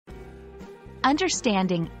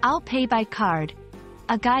Understanding I'll pay by card,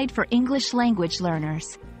 a guide for English language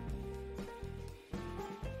learners.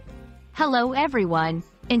 Hello everyone.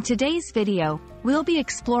 In today's video, we'll be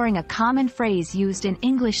exploring a common phrase used in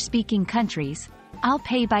English-speaking countries, I'll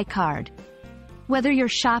pay by card. Whether you're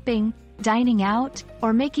shopping, dining out,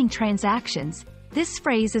 or making transactions, this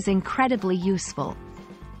phrase is incredibly useful.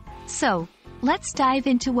 So, let's dive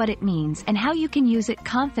into what it means and how you can use it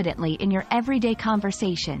confidently in your everyday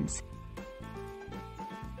conversations.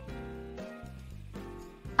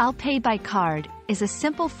 I'll pay by card is a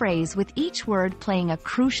simple phrase with each word playing a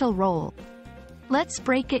crucial role. Let's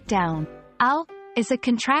break it down. I'll is a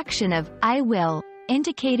contraction of I will,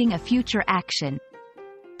 indicating a future action.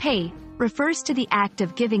 Pay refers to the act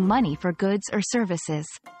of giving money for goods or services.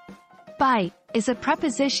 By is a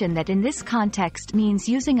preposition that in this context means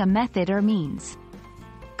using a method or means.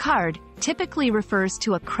 Card typically refers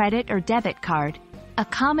to a credit or debit card, a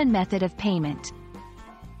common method of payment.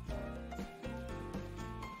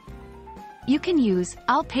 You can use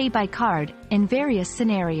I'll pay by card in various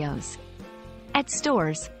scenarios. At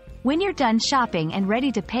stores, when you're done shopping and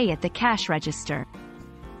ready to pay at the cash register.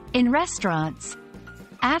 In restaurants,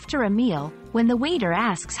 after a meal, when the waiter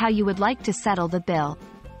asks how you would like to settle the bill.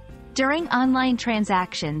 During online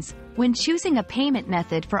transactions, when choosing a payment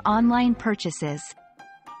method for online purchases.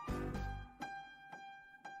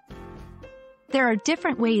 There are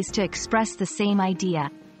different ways to express the same idea.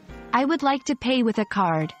 I would like to pay with a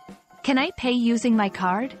card. Can I pay using my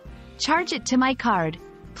card? Charge it to my card,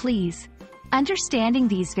 please. Understanding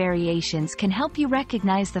these variations can help you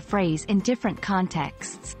recognize the phrase in different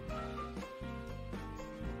contexts.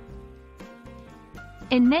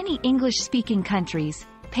 In many English-speaking countries,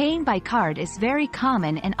 paying by card is very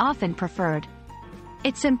common and often preferred.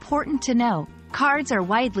 It's important to know, cards are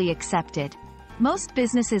widely accepted. Most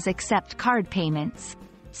businesses accept card payments.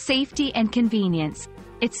 Safety and convenience.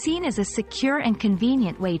 It's seen as a secure and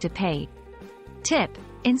convenient way to pay. Tip.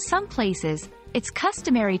 In some places, it's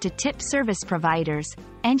customary to tip service providers,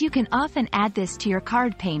 and you can often add this to your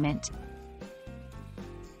card payment.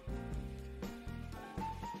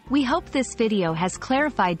 We hope this video has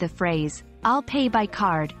clarified the phrase, I'll pay by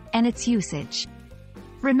card, and its usage.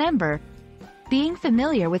 Remember, being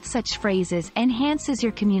familiar with such phrases enhances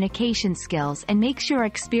your communication skills and makes your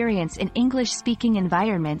experience in English-speaking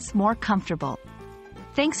environments more comfortable.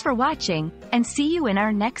 Thanks for watching, and see you in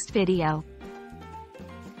our next video.